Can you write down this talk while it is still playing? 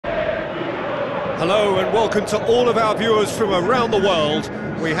Hello and welcome to all of our viewers from around the world.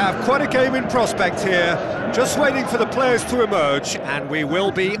 We have quite a game in prospect here, just waiting for the players to emerge, and we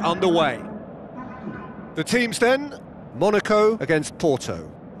will be underway. The teams then, Monaco against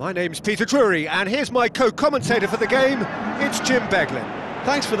Porto. My name's Peter Drury, and here's my co-commentator for the game, it's Jim Beglin.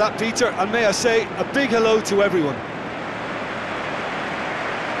 Thanks for that, Peter, and may I say a big hello to everyone.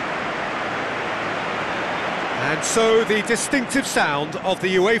 And so the distinctive sound of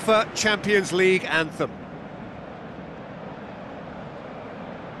the UEFA Champions League anthem.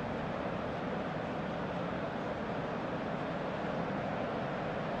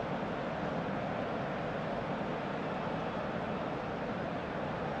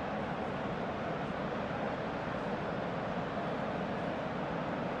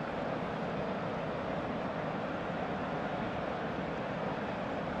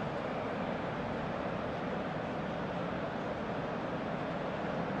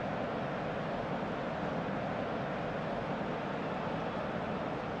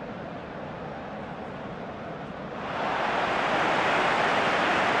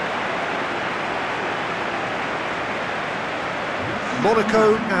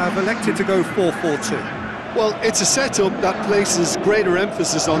 Monaco have elected to go 4-4-2. Well, it's a setup that places greater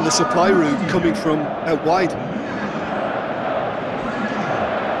emphasis on the supply route coming from out wide.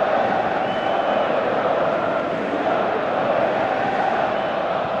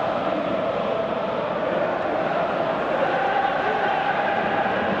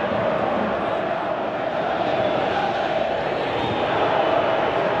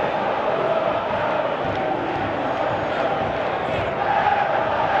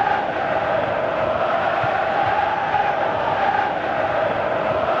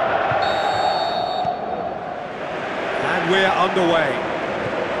 We're underway.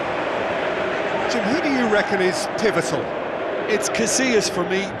 Jim, who do you reckon is pivotal? It's Casillas for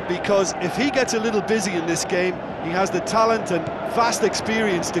me, because if he gets a little busy in this game, he has the talent and vast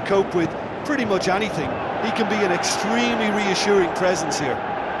experience to cope with pretty much anything. He can be an extremely reassuring presence here.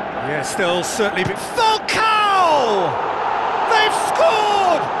 Yeah, still certainly Falcao! They've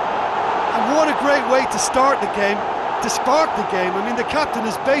scored! And what a great way to start the game, to spark the game. I mean, the captain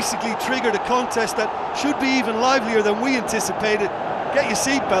has basically triggered a contest that should be even livelier than we anticipated. Get your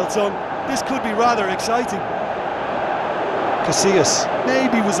seatbelts on, this could be rather exciting. Casillas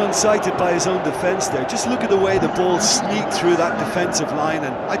maybe was unsighted by his own defence there. Just look at the way the ball sneaked through that defensive line,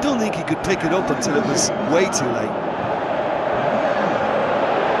 and I don't think he could pick it up until it was way too late.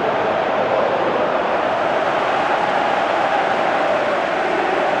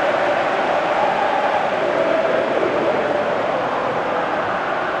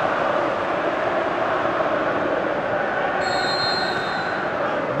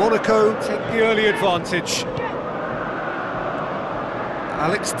 Monaco take the early advantage.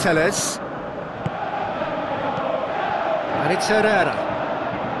 Alex Telles. And it's Herrera.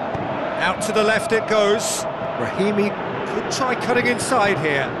 Out to the left it goes. Rahimi could try cutting inside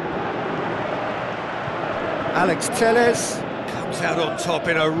here. Alex Telles comes out on top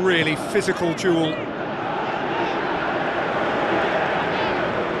in a really physical duel.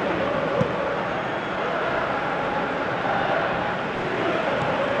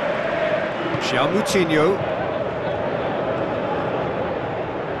 Moutinho.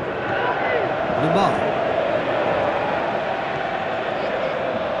 Lemar.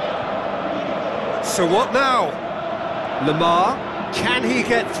 So what now? Lemar, can he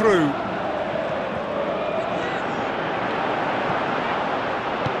get through?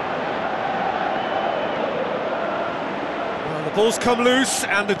 Well, the ball's come loose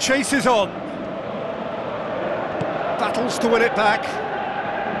and the chase is on. Battles to win it back.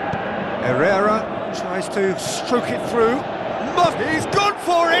 Herrera tries to stroke it through. He's gone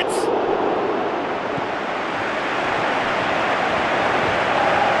for it!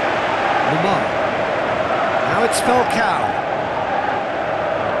 Lemar. Now it's Falcao.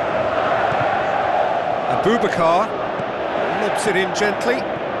 Abubakar lobs it in gently.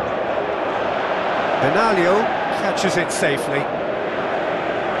 Benaglio catches it safely.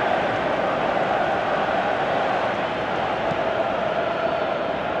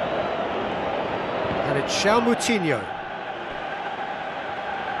 And it's Moutinho.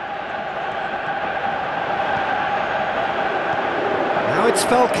 Now it's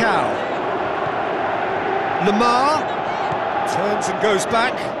Falcao. Lemar turns and goes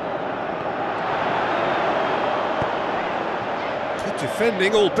back. Good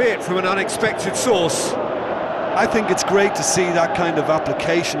defending, albeit from an unexpected source. I think it's great to see that kind of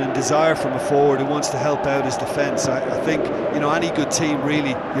application and desire from a forward who wants to help out his defence. I think, you know, any good team, really,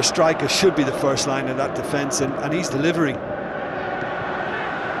 your striker should be the first line of that defence, and he's delivering.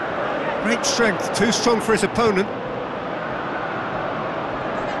 Great strength, too strong for his opponent.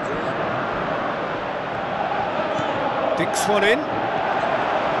 Dinks one in.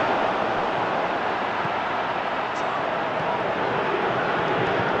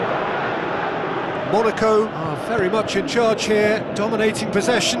 Monaco are very much in charge here, dominating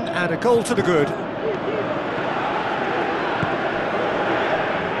possession and a goal to the good.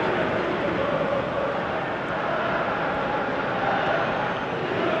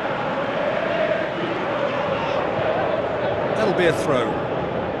 That'll be a throw.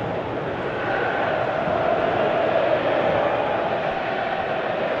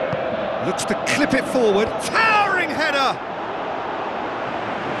 Looks to clip it forward. Towering header!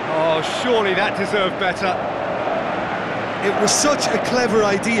 Oh, surely that deserved better. It was such a clever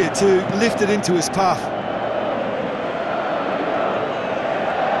idea to lift it into his path.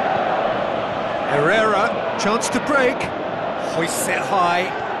 Herrera, chance to break. Hoists it high.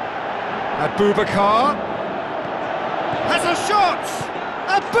 Abubakar has a shot!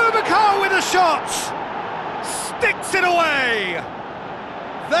 Abubakar with a shot! Sticks it away!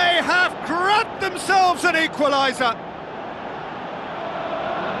 They have grabbed themselves an equaliser.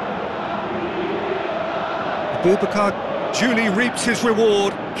 Abubakar duly reaps his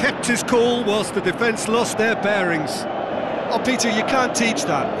reward, kept his cool whilst the defence lost their bearings. Oh, Peter, you can't teach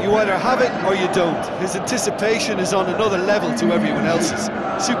that. You either have it or you don't. His anticipation is on another level to everyone else's.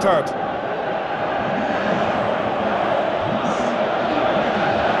 Superb.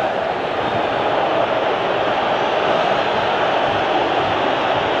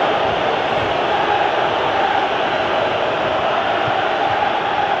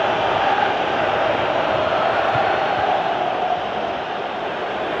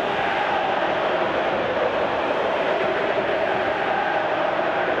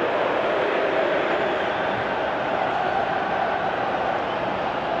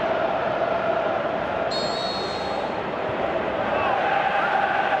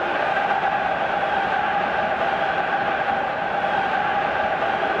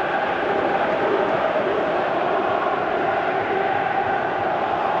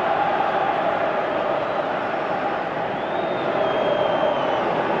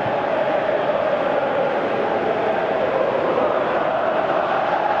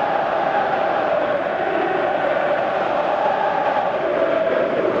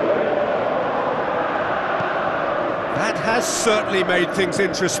 Has certainly made things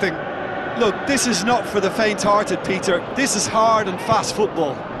interesting. Look, this is not for the faint-hearted, Peter. This is hard and fast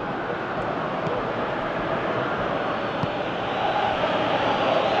football.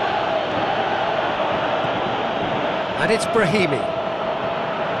 And it's Brahimi.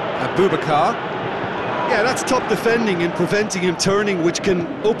 Abubakar. Yeah, that's top defending and preventing him turning, which can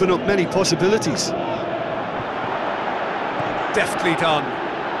open up many possibilities. Deftly done.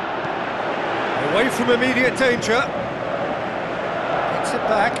 Away from immediate danger. Gets it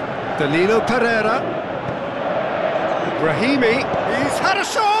back. Danilo Pereira. Brahimi. He's had a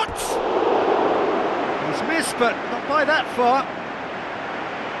shot! He's missed, but not by that far.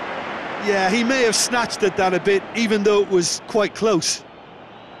 Yeah, he may have snatched at that a bit, even though it was quite close.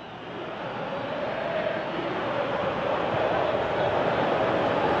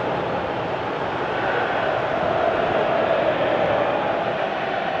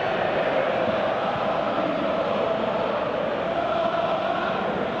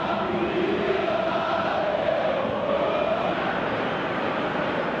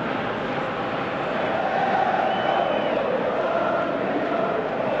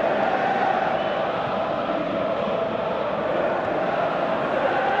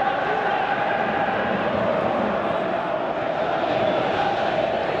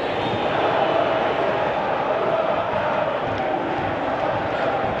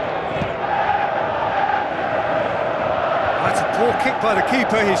 Poor kick by the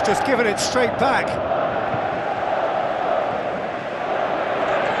keeper, he's just given it straight back.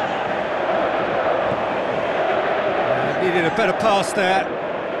 Needed a better pass there.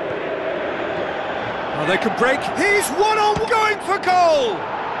 Oh, they can break. He's one-on going for goal!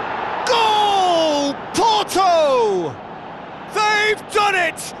 Goal! Porto! They've done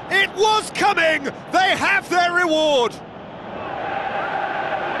it! It was coming! They have their reward!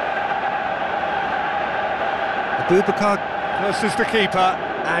 Abubakar versus the keeper,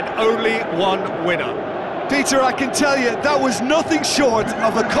 and only one winner. Peter, I can tell you, that was nothing short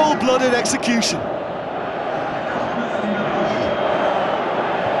of a cold-blooded execution.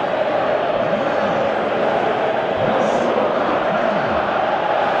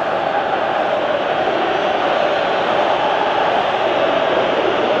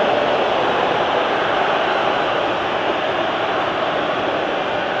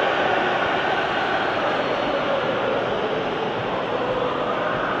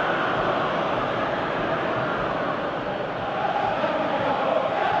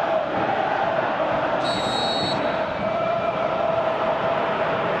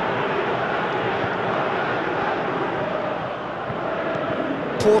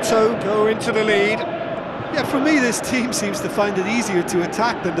 Porto go into the lead. Yeah, for me, this team seems to find it easier to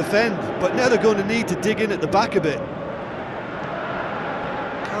attack than defend, but now they're going to need to dig in at the back a bit.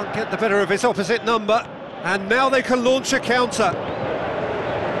 Can't get the better of his opposite number, and now they can launch a counter.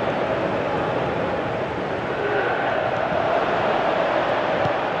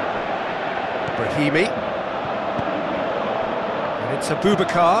 Brahimi. And it's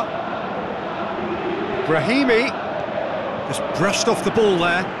Abubakar. Brahimi just brushed off the ball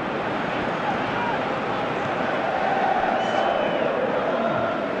there.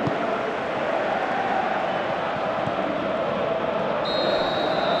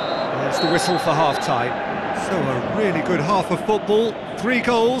 There's the whistle for half-time. So a really good half of football, 3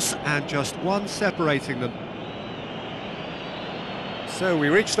 goals and just 1 separating them. So we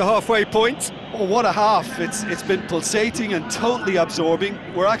reach the halfway point. Oh, what a half. It's been pulsating and totally absorbing.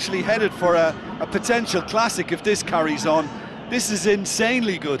 We're actually headed for a potential classic if this carries on. This is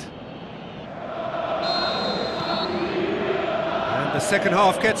insanely good. And the second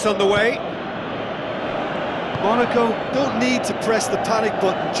half gets underway. Monaco don't need to press the panic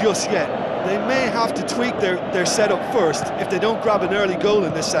button just yet. They may have to tweak their setup first if they don't grab an early goal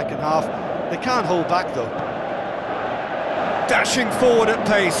in this second half. They can't hold back though. Dashing forward at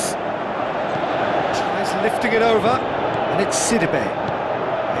pace. Tries lifting it over, and it's Sidibe.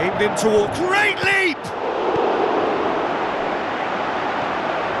 Aimed in toward... Great leap!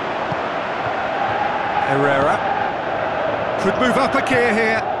 Herrera. Could move up a gear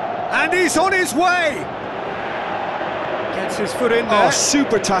here, and he's on his way! Gets his foot in there. Oh,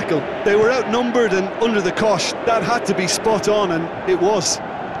 super tackle. They were outnumbered and under the cosh. That had to be spot on, and it was.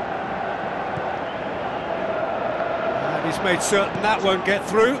 He's made certain that won't get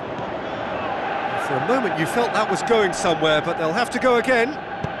through. For a moment you felt that was going somewhere, but they'll have to go again.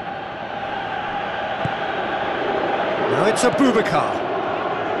 Now it's Abubakar.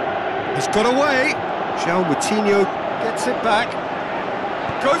 He's got away. João Moutinho gets it back.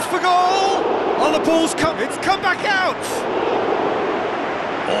 Goes for goal! Oh, the ball's come. It's come back out!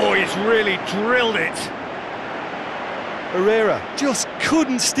 Oh, he's really drilled it. Herrera just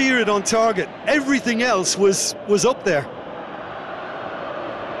couldn't steer it on target. Everything else was up there.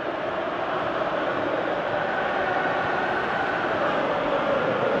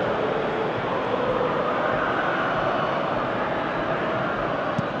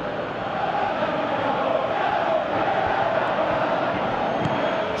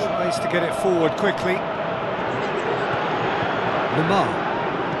 Tries to get it forward quickly. Lamar.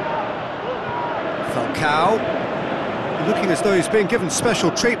 Falcao. Looking as though he's being given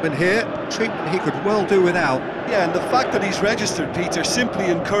special treatment here, treatment he could well do without. Yeah, and the fact that he's registered, Peter, simply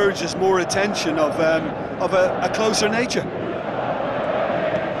encourages more attention of a closer nature.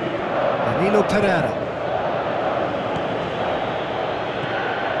 Danilo Pereira.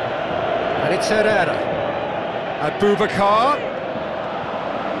 And it's Herrera. Abubakar.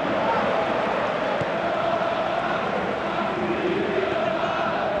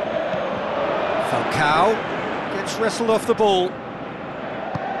 Falcao. Gets wrestled off the ball.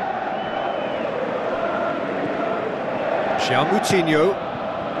 João Moutinho.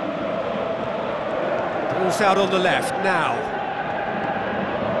 Ball's out on the left now.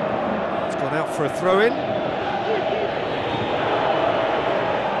 It's gone out for a throw-in.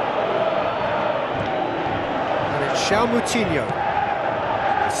 And it's João Moutinho.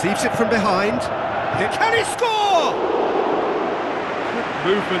 Receives it from behind. Can he score? Good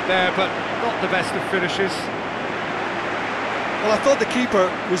movement there, but not the best of finishes. Well, I thought the keeper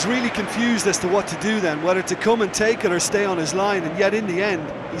was really confused as to what to do then, whether to come and take it or stay on his line, and yet in the end,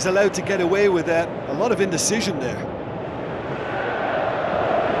 he's allowed to get away with a lot of indecision there.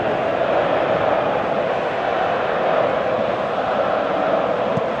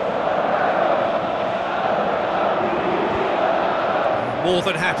 More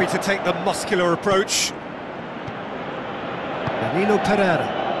than happy to take the muscular approach. Danilo Pereira.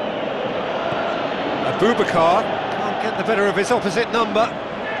 Abubakar. Get the better of his opposite number.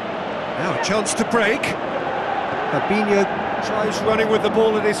 Now a chance to break. Fabinho tries running with the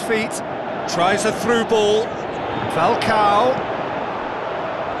ball at his feet. Tries a through ball. Falcao.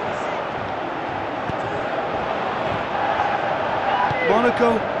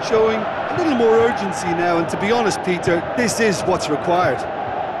 Monaco showing a little more urgency now, and to be honest, Peter, this is what's required.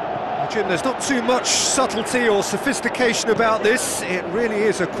 Jim, there's not too much subtlety or sophistication about this. It really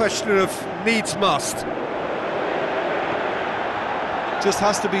is a question of needs must. Just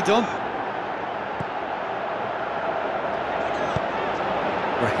has to be done.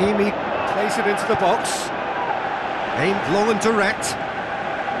 Brahimi plays it into the box. Aimed long and direct.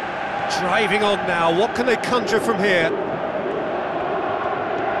 Driving on now, what can they conjure from here?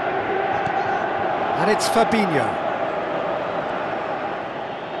 And it's Fabinho.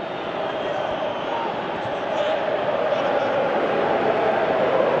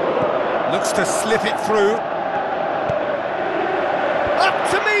 Looks to slip it through. Up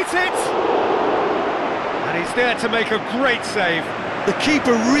to meet it! And he's there to make a great save. The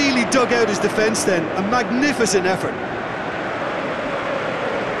keeper really dug out his defence then. A magnificent effort.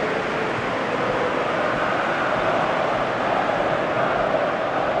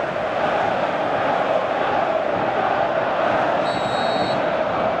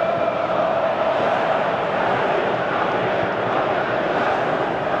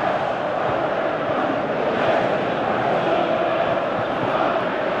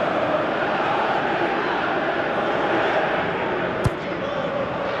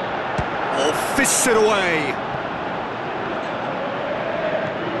 Fists it away.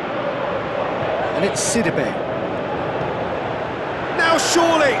 And it's Sidibe. Now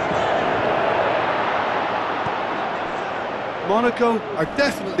surely! Monaco are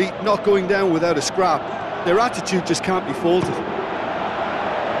definitely not going down without a scrap. Their attitude just can't be faulted.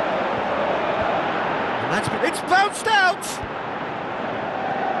 And it's bounced out!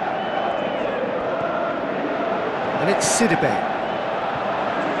 And it's Sidibe.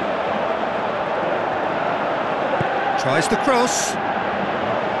 Tries the cross.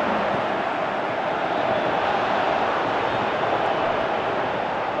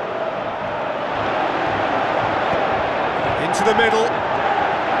 Into the middle.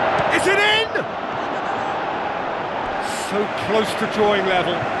 Is it in? So close to drawing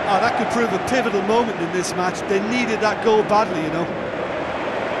level. Oh, that could prove a pivotal moment in this match. They needed that goal badly, you know.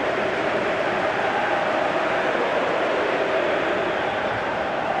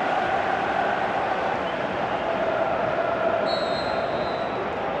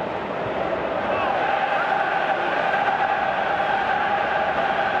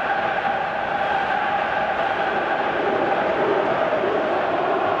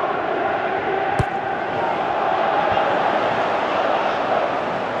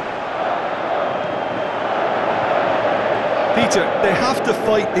 Peter, they have to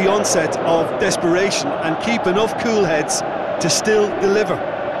fight the onset of desperation and keep enough cool heads to still deliver.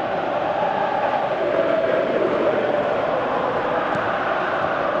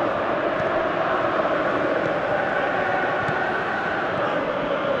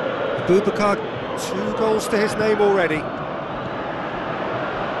 Boubacar, 2 goals to his name already.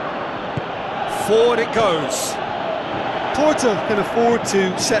 Forward it goes. Porto can afford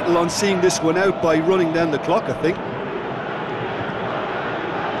to settle on seeing this one out by running down the clock, I think.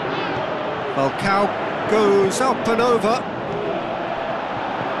 Falcao goes up and over.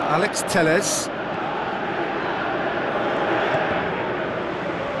 Alex Telles.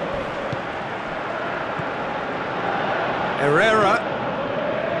 Herrera.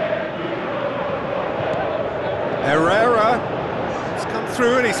 He's come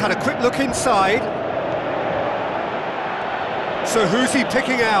through and he's had a quick look inside. So who's he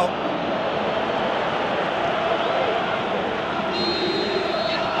picking out?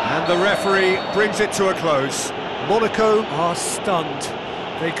 And the referee brings it to a close. Monaco are stunned.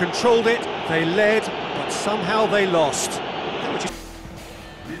 They controlled it, they led, but somehow they lost.